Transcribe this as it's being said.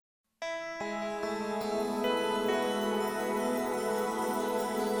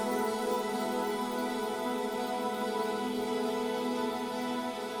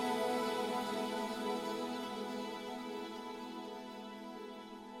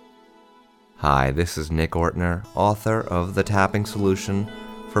Hi, this is Nick Ortner, author of The Tapping Solution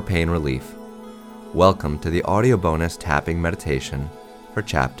for Pain Relief. Welcome to the audio bonus tapping meditation for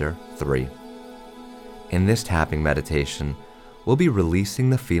Chapter 3. In this tapping meditation, we'll be releasing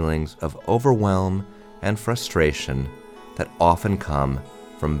the feelings of overwhelm and frustration that often come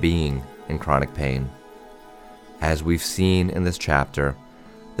from being in chronic pain. As we've seen in this chapter,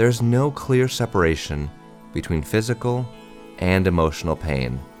 there's no clear separation between physical and emotional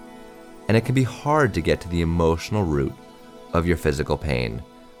pain, and it can be hard to get to the emotional root of your physical pain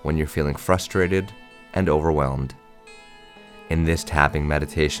when you're feeling frustrated and overwhelmed. In this tapping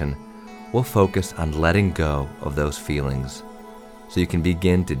meditation, we'll focus on letting go of those feelings so you can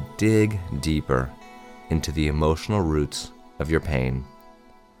begin to dig deeper into the emotional roots of your pain.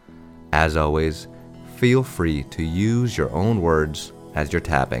 As always, feel free to use your own words as you're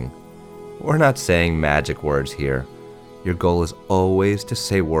tapping. We're not saying magic words here. Your goal is always to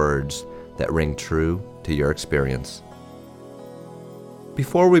say words that ring true to your experience.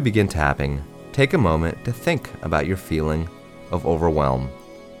 Before we begin tapping, take a moment to think about your feeling of overwhelm.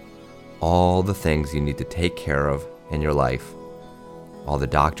 All the things you need to take care of in your life. All the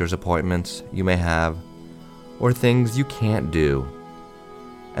doctor's appointments you may have, or things you can't do,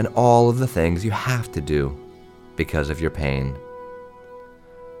 and all of the things you have to do because of your pain.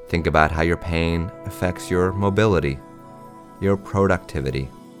 Think about how your pain affects your mobility, your productivity,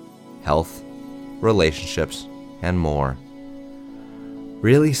 health, relationships, and more.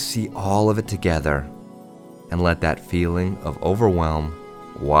 Really see all of it together and let that feeling of overwhelm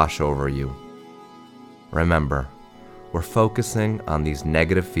wash over you. Remember, we're focusing on these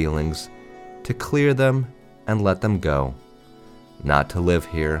negative feelings to clear them and let them go, not to live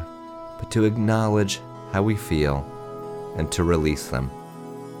here, but to acknowledge how we feel and to release them.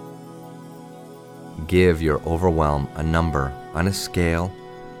 Give your overwhelm a number on a scale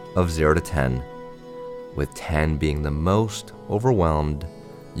of 0 to 10, with 10 being the most overwhelmed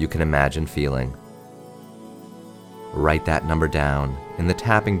you can imagine feeling. Write that number down in the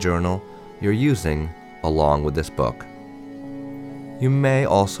tapping journal you're using along with this book. You may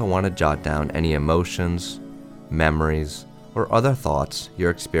also want to jot down any emotions, memories, or other thoughts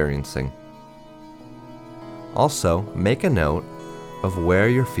you're experiencing. Also, make a note of where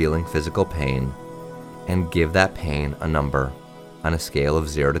you're feeling physical pain and give that pain a number on a scale of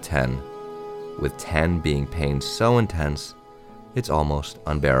 0 to 10, with 10 being pain so intense it's almost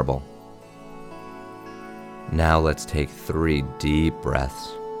unbearable. Now let's take 3 deep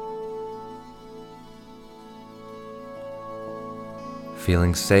breaths.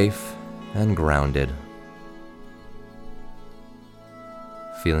 Feeling safe and grounded.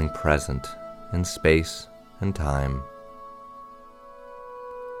 Feeling present in space and time.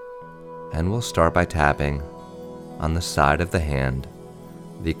 And we'll start by tapping on the side of the hand,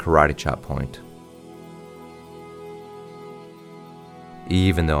 the karate chop point.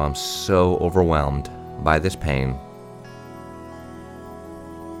 Even though I'm so overwhelmed by this pain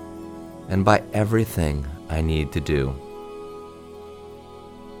and by everything I need to do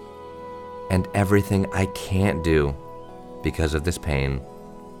and everything I can't do because of this pain,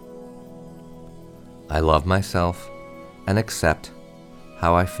 I love myself and accept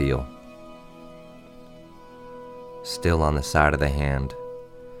how I feel. Still on the side of the hand,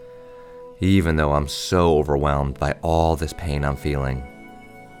 even though I'm so overwhelmed by all this pain I'm feeling,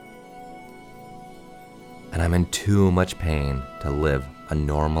 and I'm in too much pain to live a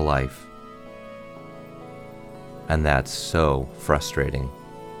normal life, and that's so frustrating.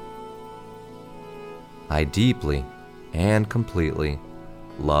 I deeply and completely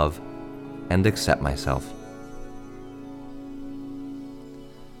love and accept myself.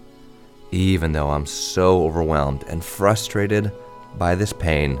 Even though I'm so overwhelmed and frustrated by this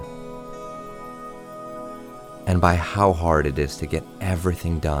pain and by how hard it is to get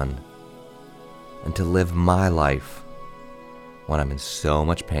everything done and to live my life when I'm in so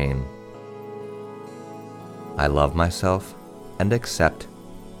much pain, I love myself and accept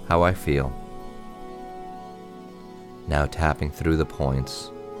how I feel. Now tapping through the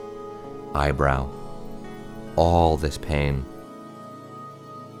points, eyebrow, all this pain.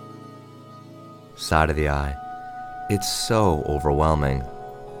 Side of the eye, it's so overwhelming.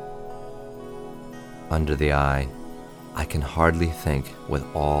 Under the eye, I can hardly think with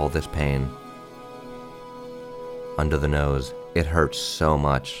all this pain. Under the nose, it hurts so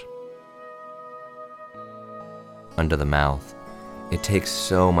much. Under the mouth, it takes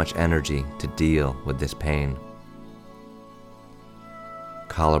so much energy to deal with this pain.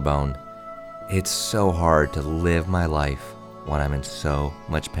 Collarbone, it's so hard to live my life when I'm in so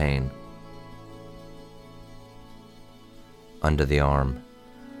much pain. Under the arm,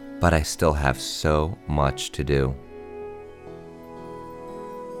 but I still have so much to do.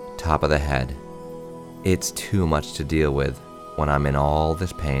 Top of the head. It's too much to deal with when I'm in all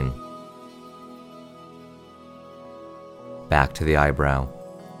this pain. Back to the eyebrow.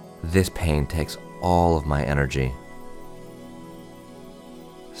 This pain takes all of my energy.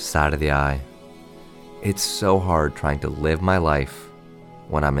 Side of the eye. It's so hard trying to live my life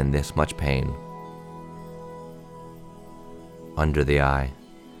when I'm in this much pain. Under the eye.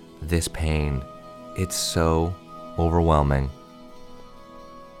 This pain, it's so overwhelming.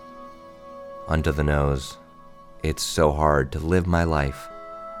 Under the nose. It's so hard to live my life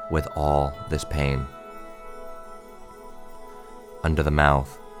with all this pain. Under the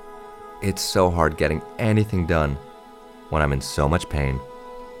mouth. It's so hard getting anything done when I'm in so much pain.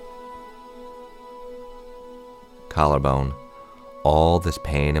 Collarbone. All this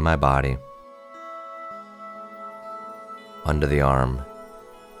pain in my body. Under the arm.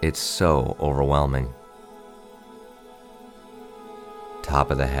 It's so overwhelming.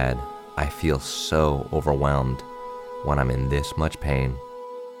 Top of the head. I feel so overwhelmed when I'm in this much pain.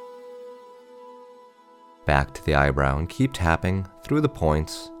 Back to the eyebrow and keep tapping through the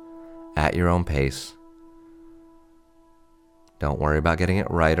points at your own pace. Don't worry about getting it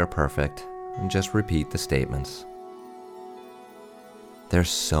right or perfect, and just repeat the statements.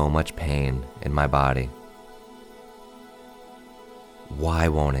 There's so much pain in my body. Why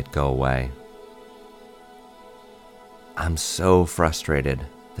won't it go away? I'm so frustrated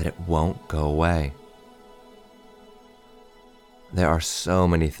that it won't go away. There are so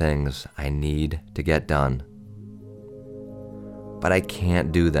many things I need to get done, but I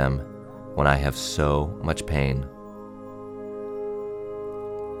can't do them when I have so much pain.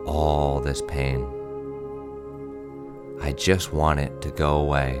 All this pain. I just want it to go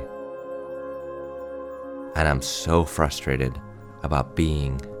away. And I'm so frustrated about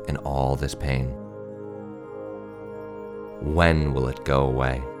being in all this pain. When will it go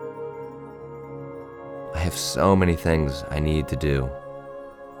away? I have so many things I need to do.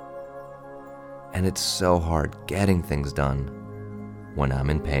 And it's so hard getting things done when I'm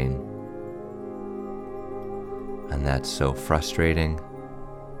in pain. And that's so frustrating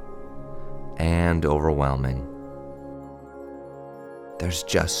and overwhelming. There's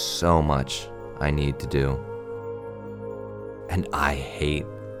just so much I need to do. And I hate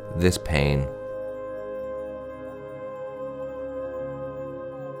this pain.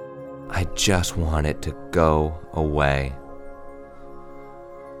 I just want it to go away.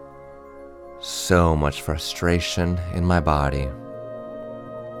 So much frustration in my body.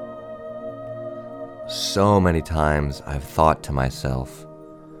 So many times I've thought to myself,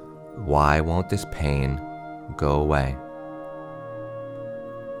 why won't this pain go away?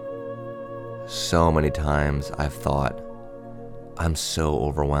 So many times I've thought, I'm so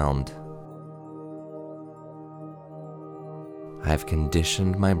overwhelmed. I've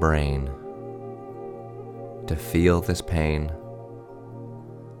conditioned my brain to feel this pain,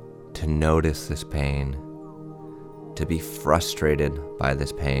 to notice this pain, to be frustrated by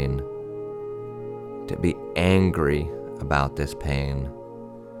this pain, to be angry about this pain,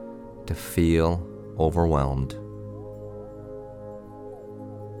 to feel overwhelmed.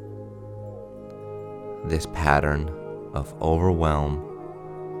 This pattern of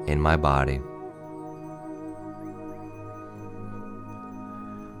overwhelm in my body.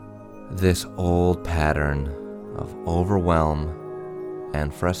 This old pattern of overwhelm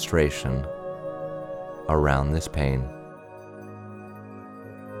and frustration around this pain.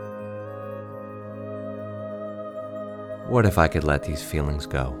 What if I could let these feelings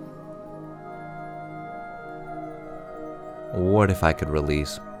go? What if I could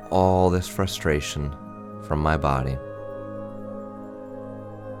release all this frustration from my body?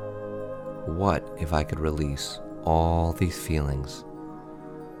 What if I could release all these feelings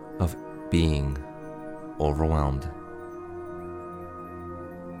of being overwhelmed?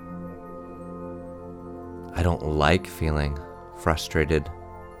 I don't like feeling frustrated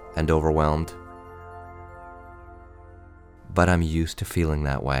and overwhelmed, but I'm used to feeling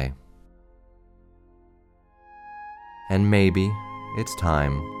that way. And maybe it's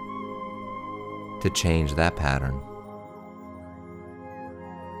time to change that pattern.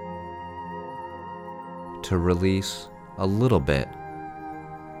 To release a little bit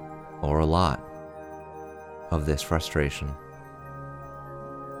or a lot of this frustration.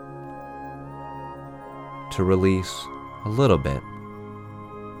 To release a little bit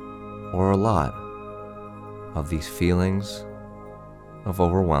or a lot of these feelings of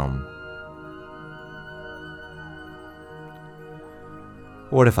overwhelm.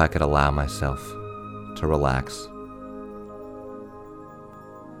 What if I could allow myself to relax?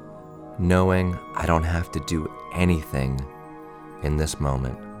 knowing I don't have to do anything in this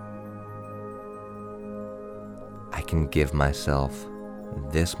moment. I can give myself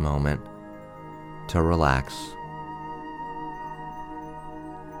this moment to relax.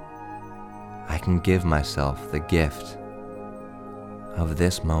 I can give myself the gift of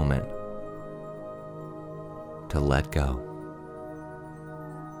this moment to let go,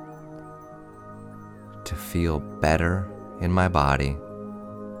 to feel better in my body,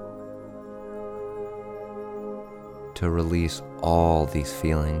 to release all these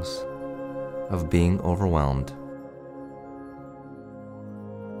feelings of being overwhelmed,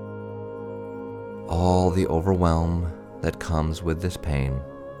 all the overwhelm that comes with this pain.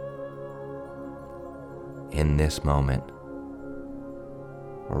 In this moment,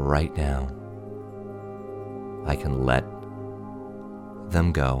 right now, I can let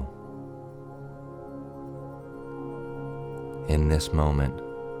them go. In this moment,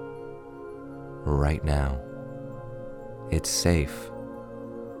 right now, it's safe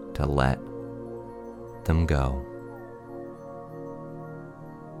to let them go.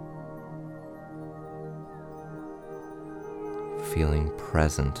 Feeling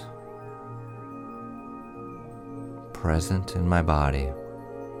present in my body,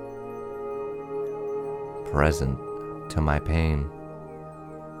 present to my pain,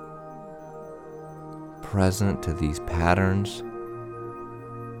 present to these patterns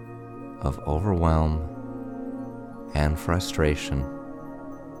of overwhelm and frustration.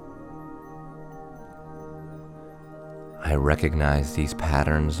 I recognize these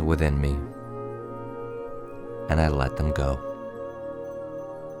patterns within me, and I let them go.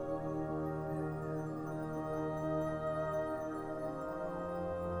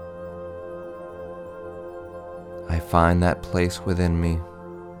 I find that place within me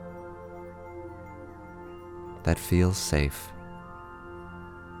that feels safe,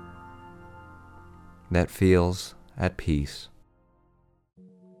 that feels at peace,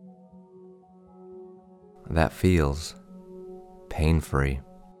 that feels pain-free.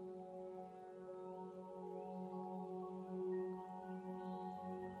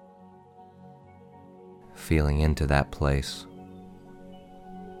 Feeling into that place.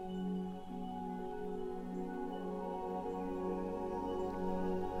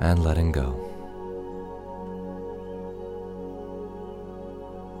 And letting go.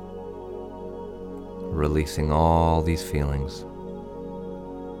 Releasing all these feelings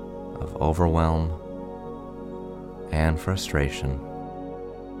of overwhelm and frustration.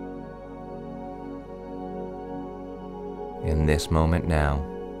 In this moment now,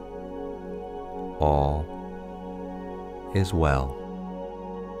 all is well.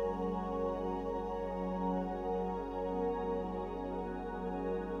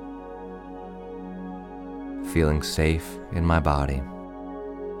 Feeling safe in my body.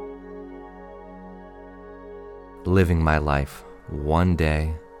 Living my life one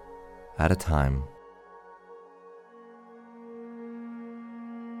day at a time.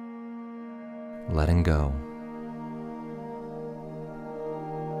 Letting go.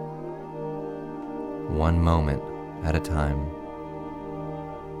 One moment at a time.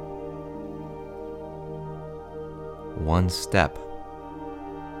 One step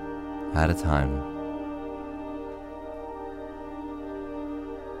at a time.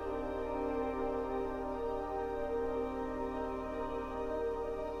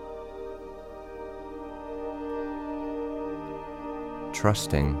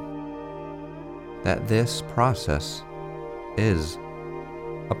 Trusting that this process is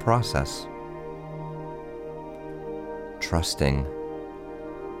a process. Trusting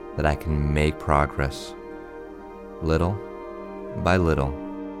that I can make progress little by little.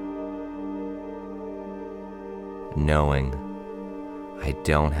 Knowing I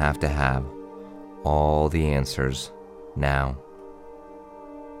don't have to have all the answers now.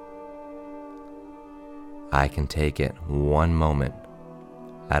 I can take it one moment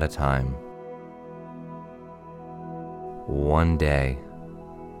at a time, one day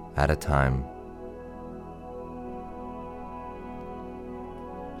at a time,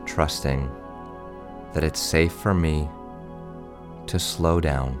 trusting that it's safe for me to slow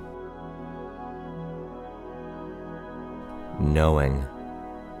down, knowing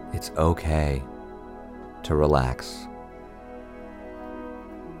it's okay to relax,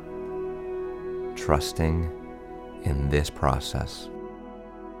 trusting in this process.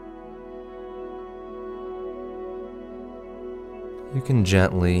 You can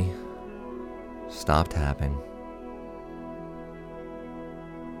gently stop tapping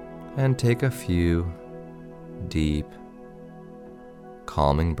and take a few deep,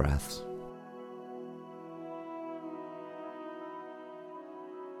 calming breaths.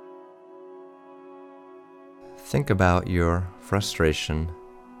 think about your frustration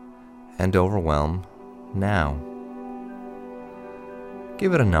and overwhelm now.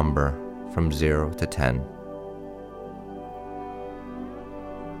 Give it a number from 0 to 10.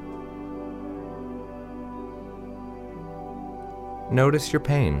 Notice your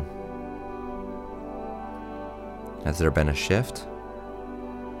pain. Has there been a shift?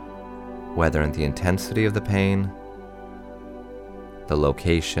 Whether in the intensity of the pain, the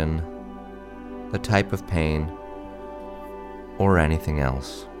location, the type of pain, or anything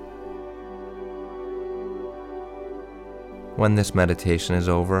else. When this meditation is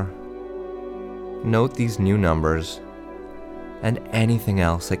over, note these new numbers and anything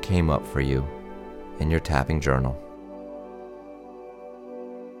else that came up for you in your tapping journal.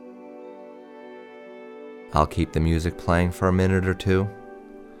 I'll keep the music playing for a minute or two,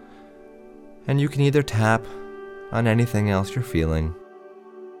 and you can either tap on anything else you're feeling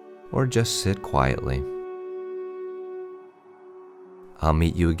or just sit quietly. I'll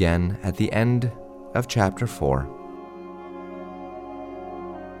meet you again at the end of Chapter 4.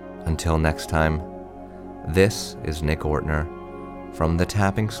 Until next time, this is Nick Ortner from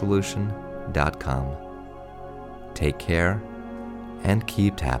thetappingsolution.com. Take care and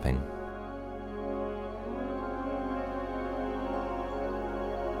keep tapping.